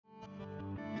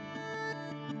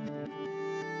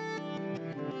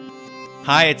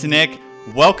Hi, it's Nick.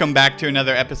 Welcome back to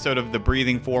another episode of the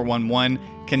Breathing 411,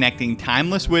 connecting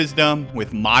timeless wisdom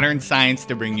with modern science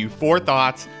to bring you 4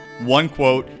 thoughts, 1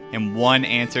 quote, and 1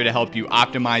 answer to help you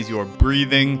optimize your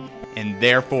breathing and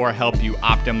therefore help you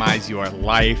optimize your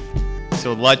life.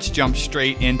 So let's jump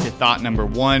straight into thought number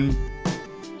 1.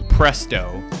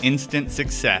 Presto, instant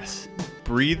success.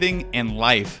 Breathing and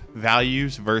life,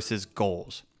 values versus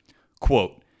goals.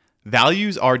 Quote,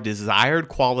 values are desired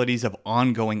qualities of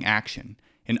ongoing action.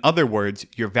 In other words,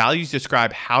 your values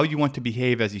describe how you want to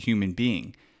behave as a human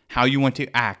being, how you want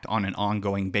to act on an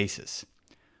ongoing basis.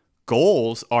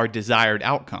 Goals are desired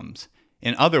outcomes.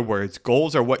 In other words,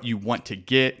 goals are what you want to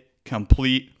get,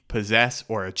 complete, possess,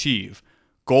 or achieve.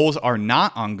 Goals are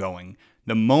not ongoing.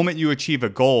 The moment you achieve a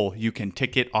goal, you can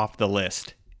tick it off the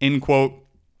list. End quote.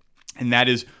 And that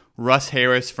is Russ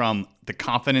Harris from The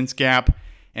Confidence Gap.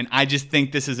 And I just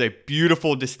think this is a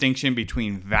beautiful distinction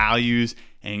between values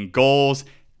and goals,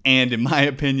 and in my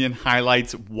opinion,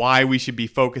 highlights why we should be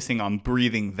focusing on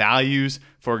breathing values,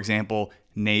 for example,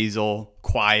 nasal,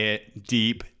 quiet,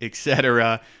 deep,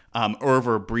 etc.,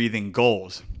 over breathing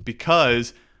goals.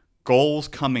 Because goals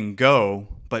come and go,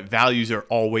 but values are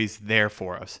always there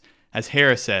for us. As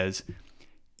Harris says,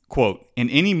 quote, in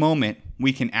any moment,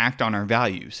 we can act on our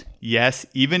values. Yes,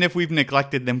 even if we've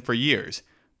neglected them for years.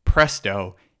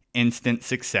 Presto, instant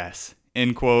success,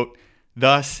 end quote.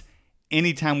 Thus,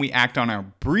 anytime we act on our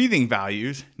breathing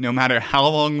values, no matter how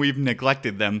long we've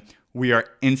neglected them, we are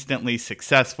instantly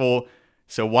successful.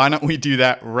 So why don't we do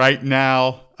that right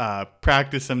now?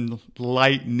 Practice some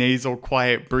light nasal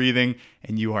quiet breathing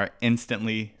and you are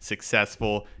instantly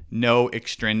successful. No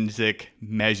extrinsic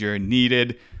measure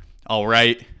needed. All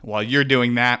right, while you're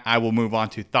doing that, I will move on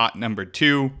to thought number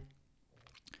 2.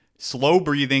 Slow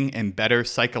breathing and better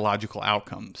psychological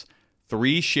outcomes.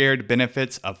 3 shared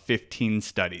benefits of 15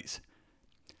 studies.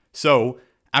 So,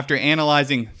 after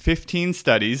analyzing 15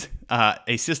 studies,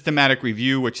 a systematic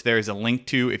review, which there is a link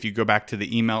to if you go back to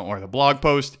the email or the blog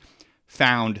post,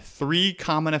 found 3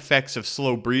 common effects of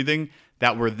slow breathing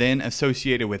that were then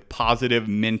associated with positive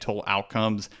mental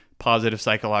outcomes, positive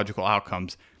psychological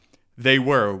outcomes. They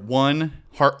were 1,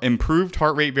 improved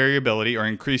heart rate variability or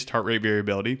increased heart rate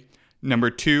variability.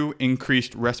 Number 2,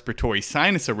 increased respiratory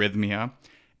sinus arrhythmia.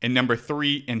 And number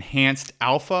 3, enhanced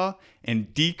alpha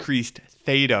and decreased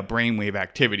theta brainwave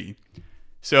activity.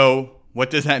 So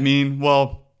what does that mean?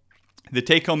 Well, the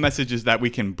take-home message is that we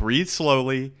can breathe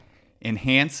slowly,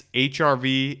 enhance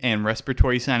HRV and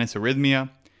respiratory sinus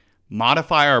arrhythmia,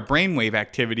 modify our brainwave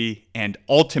activity, and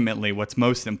ultimately, what's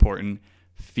most important,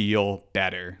 feel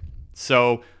better.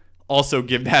 So also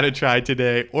give that a try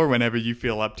today or whenever you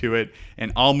feel up to it.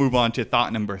 And I'll move on to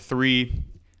thought number 3,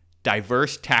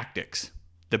 diverse tactics.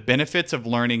 The benefits of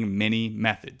learning many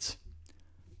methods.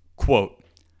 Quote,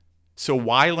 so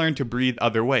why learn to breathe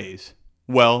other ways?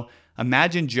 Well,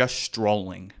 imagine just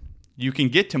strolling. You can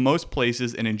get to most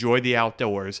places and enjoy the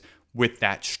outdoors with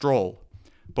that stroll.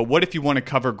 But what if you want to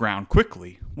cover ground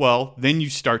quickly? Well, then you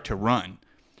start to run.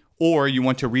 Or you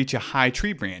want to reach a high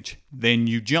tree branch, then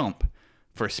you jump.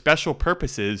 For special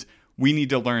purposes, we need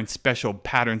to learn special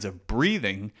patterns of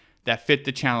breathing that fit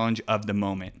the challenge of the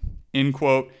moment. End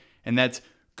quote. And that's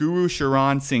Guru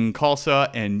Charan Singh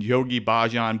Khalsa and Yogi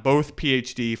Bhajan, both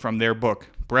PhD, from their book,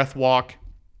 Breath Walk.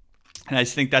 And I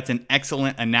just think that's an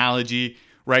excellent analogy,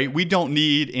 right? We don't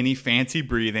need any fancy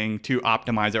breathing to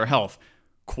optimize our health.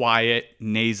 Quiet,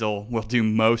 nasal will do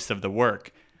most of the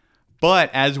work.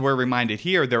 But as we're reminded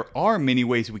here, there are many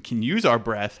ways we can use our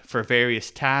breath for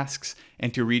various tasks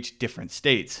and to reach different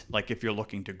states, like if you're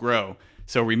looking to grow.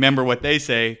 So remember what they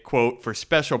say, quote, for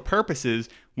special purposes,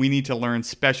 we need to learn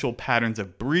special patterns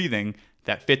of breathing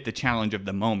that fit the challenge of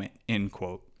the moment, end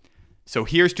quote. So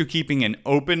here's to keeping an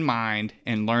open mind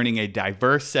and learning a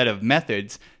diverse set of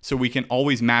methods so we can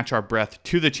always match our breath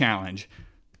to the challenge,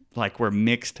 like we're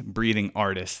mixed breathing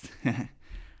artists.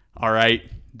 All right,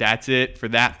 that's it for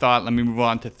that thought. Let me move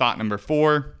on to thought number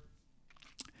 4.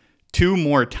 2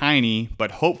 more tiny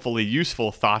but hopefully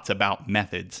useful thoughts about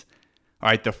methods. All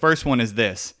right, the first one is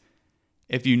this.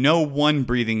 If you know one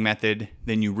breathing method,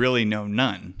 then you really know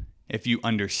none. If you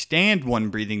understand one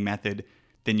breathing method,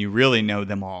 then you really know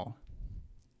them all.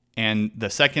 And the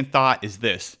second thought is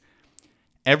this.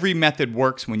 Every method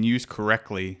works when used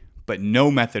correctly, but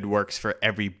no method works for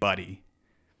everybody.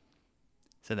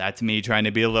 So that's me trying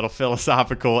to be a little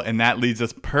philosophical, and that leads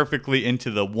us perfectly into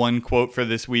the 1 quote for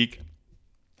this week.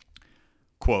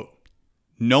 Quote,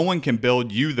 no one can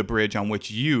build you the bridge on which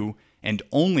you, and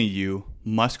only you,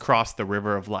 must cross the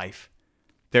river of life.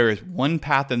 There is one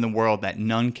path in the world that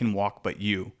none can walk but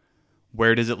you.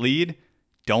 Where does it lead?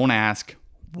 Don't ask,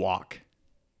 walk.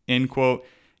 end quote.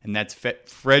 And that's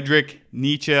Friedrich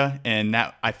Nietzsche. And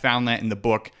that I found that in the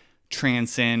book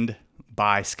Transcend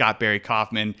by Scott Barry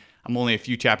Kaufman. I'm only a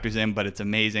few chapters in, but it's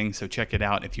amazing. So check it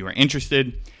out if you are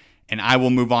interested. And I will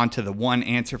move on to the one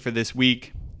answer for this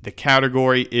week. The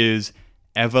category is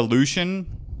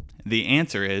evolution. The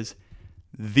answer is,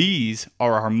 these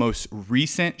are our most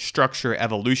recent structure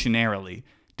evolutionarily,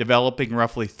 developing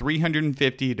roughly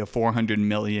 350 to 400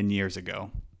 million years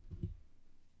ago.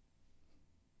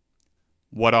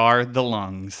 What are the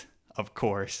lungs? Of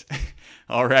course.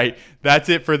 All right, that's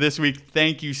it for this week.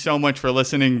 Thank you so much for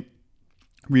listening.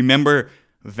 Remember,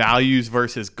 values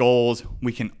versus goals.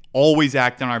 We can always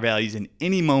act on our values in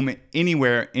any moment,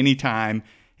 anywhere, anytime,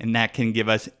 and that can give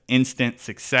us instant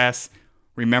success.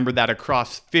 Remember that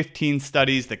across 15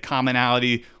 studies, the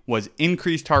commonality was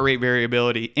increased heart rate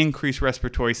variability, increased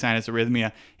respiratory sinus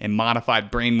arrhythmia, and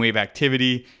modified brainwave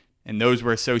activity. And those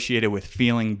were associated with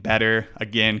feeling better.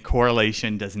 Again,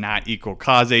 correlation does not equal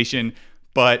causation,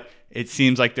 but it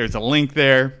seems like there's a link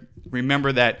there.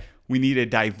 Remember that we need a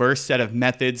diverse set of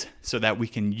methods so that we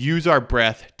can use our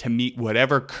breath to meet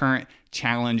whatever current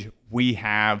challenge we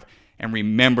have. And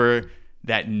remember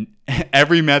that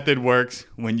every method works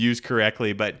when used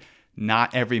correctly, but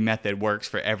not every method works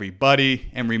for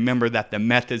everybody. And remember that the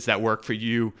methods that work for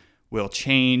you will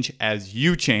change as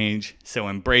you change. So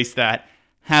embrace that,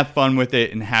 have fun with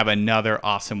it, and have another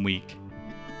awesome week.